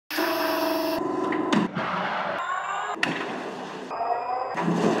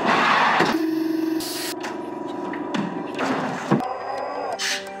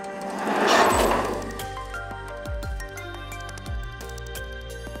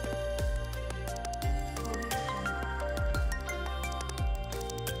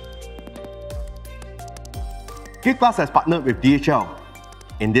Geek has partnered with DHL.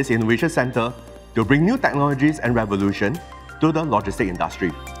 In this innovation center, to bring new technologies and revolution to the logistics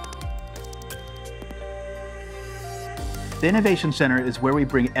industry. The Innovation Center is where we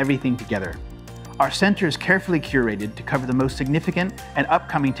bring everything together. Our center is carefully curated to cover the most significant and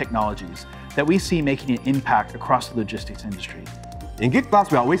upcoming technologies that we see making an impact across the logistics industry. In Geek we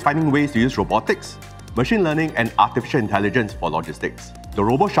are always finding ways to use robotics, machine learning, and artificial intelligence for logistics. The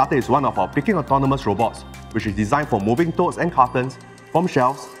RoboShuttle is one of our picking autonomous robots, which is designed for moving totes and cartons from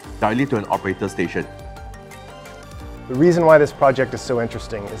shelves directly to an operator station. The reason why this project is so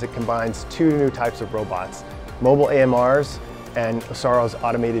interesting is it combines two new types of robots, mobile AMRs and OSARO's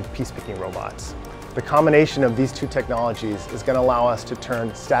automated piece-picking robots. The combination of these two technologies is going to allow us to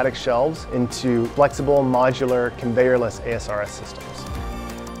turn static shelves into flexible, modular, conveyorless ASRS systems.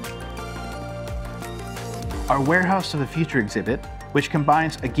 Our Warehouse of the Future exhibit, which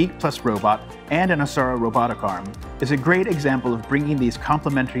combines a Geek Plus robot and an OSARO robotic arm, is a great example of bringing these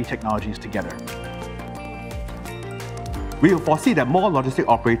complementary technologies together. We will foresee that more logistic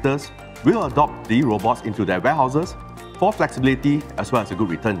operators will adopt the robots into their warehouses for flexibility as well as good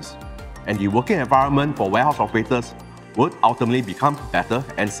returns. And the working environment for warehouse operators would ultimately become better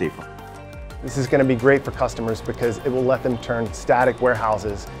and safer. This is going to be great for customers because it will let them turn static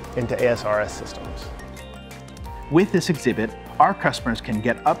warehouses into ASRS systems. With this exhibit, our customers can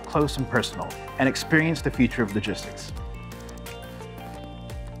get up close and personal and experience the future of logistics.